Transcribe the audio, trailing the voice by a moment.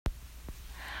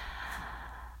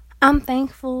I'm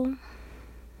thankful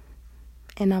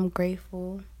and I'm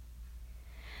grateful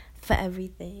for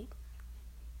everything.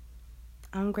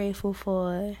 I'm grateful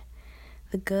for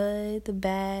the good, the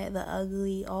bad, the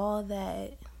ugly, all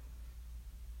that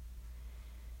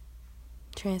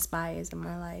transpires in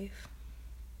my life.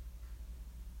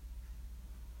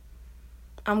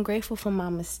 I'm grateful for my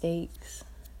mistakes.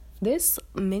 There's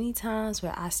many times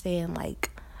where I stay in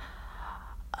like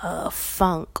a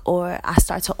funk, or I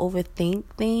start to overthink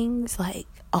things like,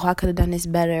 oh, I could have done this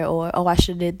better, or oh, I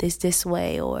should have did this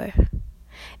way, or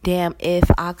damn, if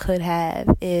I could have,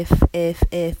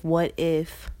 what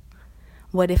if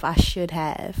I should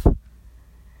have.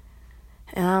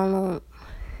 And I don't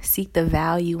seek the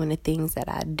value in the things that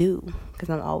I do, because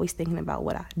I'm always thinking about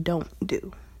what I don't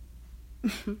do.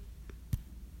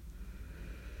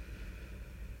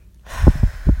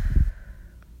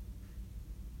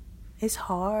 It's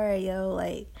hard, yo.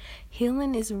 Like,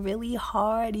 healing is really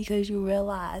hard because you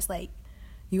realize, like,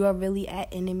 you are really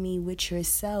at enemy with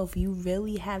yourself. You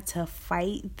really have to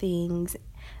fight things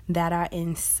that are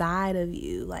inside of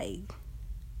you. Like,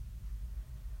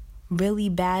 really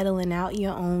battling out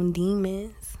your own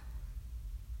demons.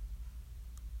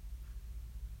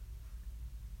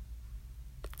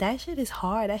 That shit is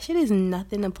hard. That shit is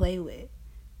nothing to play with.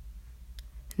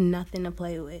 Nothing to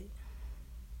play with.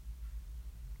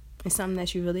 It's something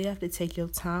that you really have to take your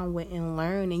time with and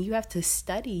learn. And you have to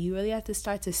study. You really have to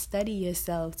start to study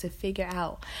yourself to figure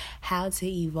out how to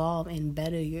evolve and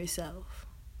better yourself.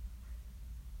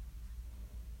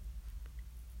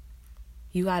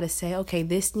 You got to say, okay,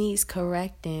 this needs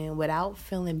correcting without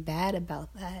feeling bad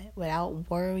about that, without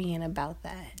worrying about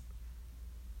that.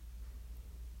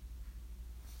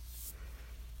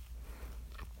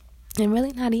 And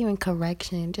really not even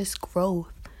correction, just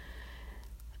growth.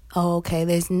 Oh, okay,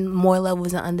 there's more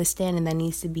levels of understanding that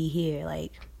needs to be here.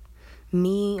 Like,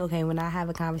 me, okay, when I have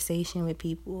a conversation with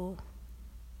people,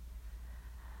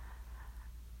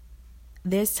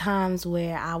 there's times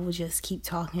where I will just keep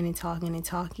talking and talking and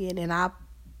talking, and I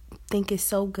think it's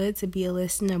so good to be a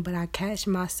listener, but I catch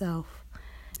myself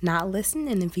not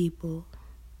listening to people.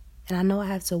 And I know I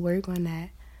have to work on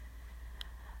that.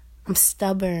 I'm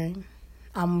stubborn.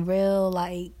 I'm real,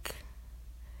 like,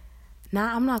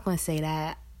 I'm not going to say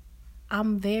that.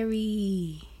 I'm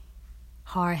very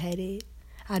hard-headed.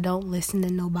 I don't listen to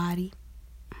nobody.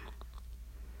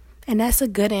 And that's a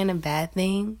good and a bad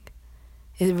thing.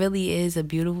 It really is a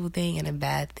beautiful thing and a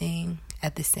bad thing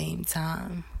at the same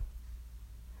time.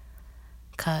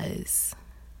 'Cause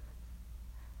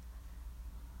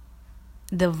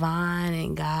divine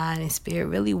and God and spirit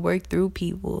really work through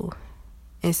people.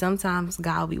 And sometimes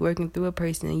God will be working through a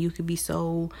person and you could be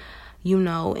so,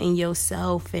 in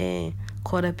yourself and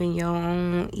caught up in your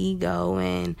own ego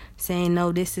and saying,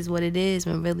 no, this is what it is,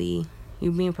 when really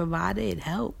you're being provided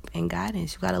help and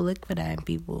guidance. You got to look for that in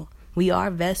people. We are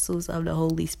vessels of the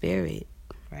Holy Spirit,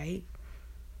 right?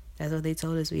 That's what they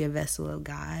told us. We are a vessel of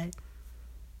God.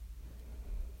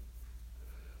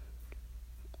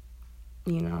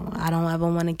 I don't ever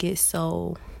want to get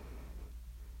so...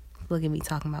 Look at me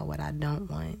talking about what I don't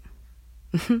want.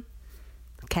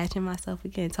 Catching myself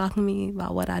again, talking to me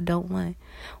about what I don't want.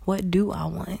 What do I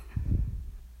want?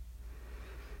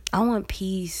 I want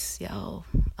peace, yo.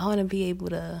 I want to be able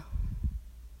to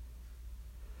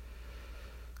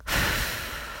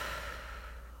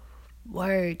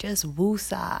just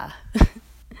woosah.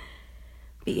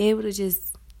 Be able to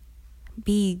just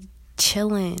be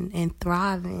chilling and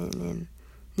thriving and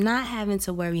not having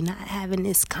to worry, not having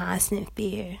this constant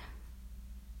fear.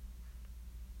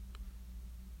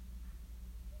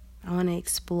 I want to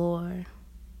explore.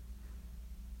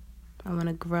 I want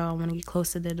to grow. I want to get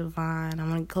closer to the divine. I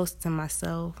want to get closer to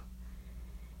myself.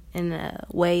 In a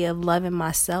way of loving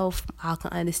myself, I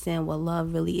can understand what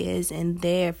love really is, and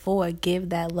therefore give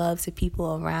that love to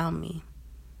people around me.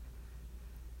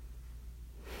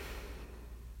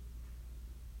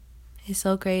 It's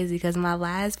so crazy because my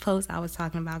last post I was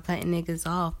talking about cutting niggas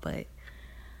off, but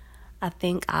I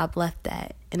think I've left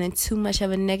that in too much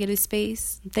of a negative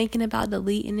space. I'm thinking about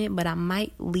deleting it, but I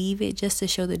might leave it just to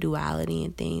show the duality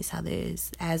in things, how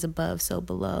there's as above, so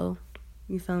below.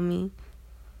 You feel me?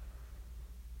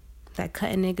 That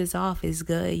cutting niggas off is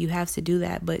good. You have to do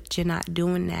that, but you're not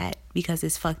doing that because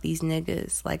it's fuck these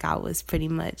niggas, like I was pretty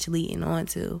much leading on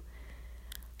to.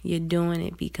 You're doing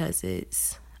it because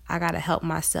it's, I gotta help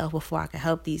myself before I can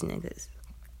help these niggas.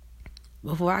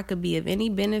 Before I could be of any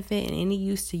benefit and any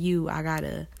use to you, I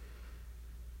gotta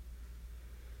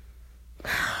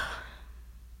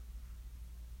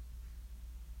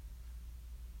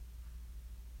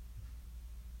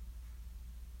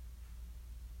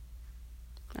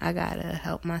I gotta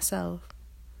help myself.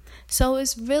 So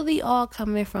it's really all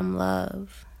coming from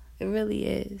love. It really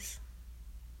is.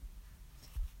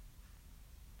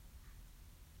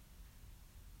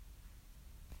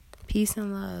 Peace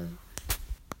and love.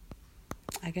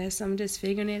 I guess I'm just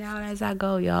figuring it out as I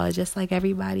go, y'all. Just like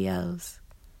everybody else.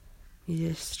 You're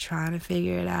just trying to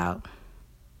figure it out.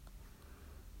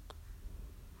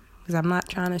 Because I'm not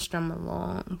trying to strum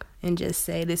along and just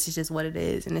say this is just what it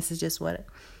is and this is just what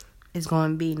it's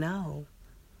going to be. No.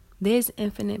 There's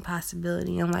infinite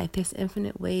possibility in life. There's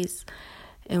infinite ways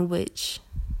in which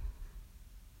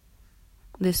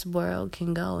this world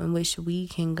can go, in which we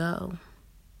can go.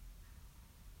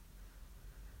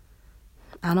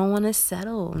 I don't want to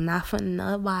settle. Not for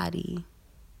nobody.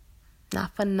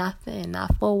 Not for nothing.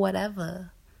 Not for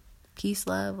whatever. Peace,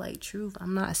 love, like truth.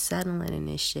 I'm not settling in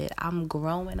this shit. I'm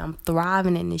growing. I'm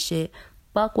thriving in this shit.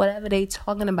 Fuck whatever they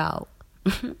talking about.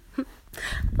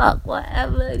 Fuck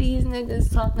whatever these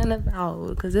niggas talking about.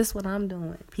 Because this is what I'm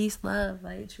doing. Peace, love,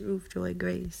 like truth, joy,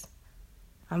 grace.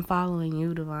 I'm following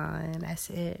you, divine. That's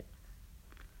it.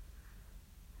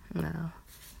 No.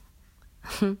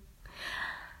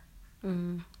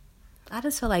 I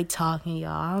just feel like talking,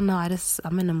 y'all. I don't know.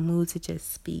 I'm in the mood to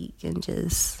just speak and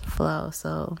just flow.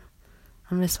 So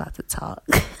I'm just about to talk.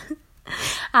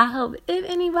 I hope if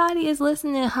anybody is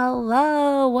listening,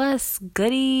 hello, what's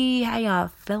goody? How y'all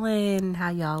feeling? How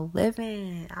y'all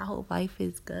living? I hope life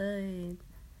is good.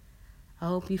 I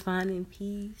hope you finding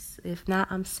peace. If not,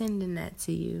 I'm sending that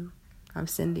to you. I'm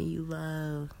sending you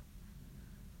love,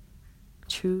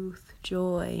 truth,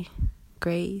 joy,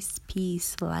 grace,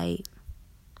 peace, light,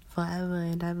 forever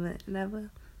and ever and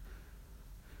ever.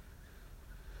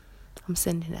 I'm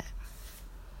sending that.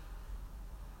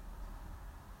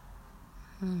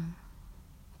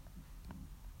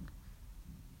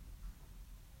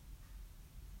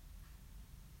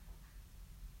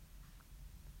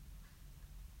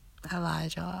 I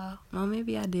lied, y'all. Well,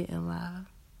 maybe I didn't lie.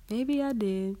 Maybe I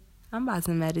did. I'm about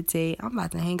to meditate. I'm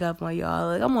about to hang up on y'all.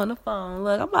 Look, I'm on the phone.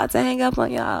 Look, I'm about to hang up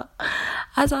on y'all.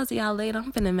 I'll talk to y'all later.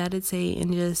 I'm finna meditate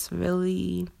and just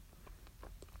really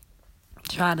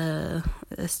try to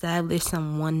establish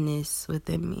some oneness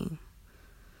within me.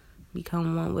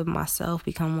 Become one with myself.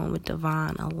 Become one with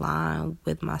divine. Align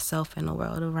with myself and the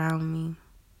world around me.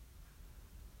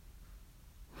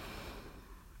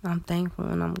 I'm thankful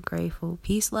and I'm grateful.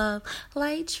 Peace, love,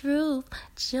 light, truth,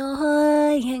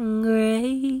 joy, and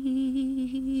grace.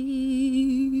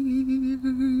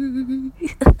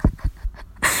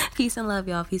 Peace and love,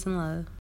 y'all. Peace and love.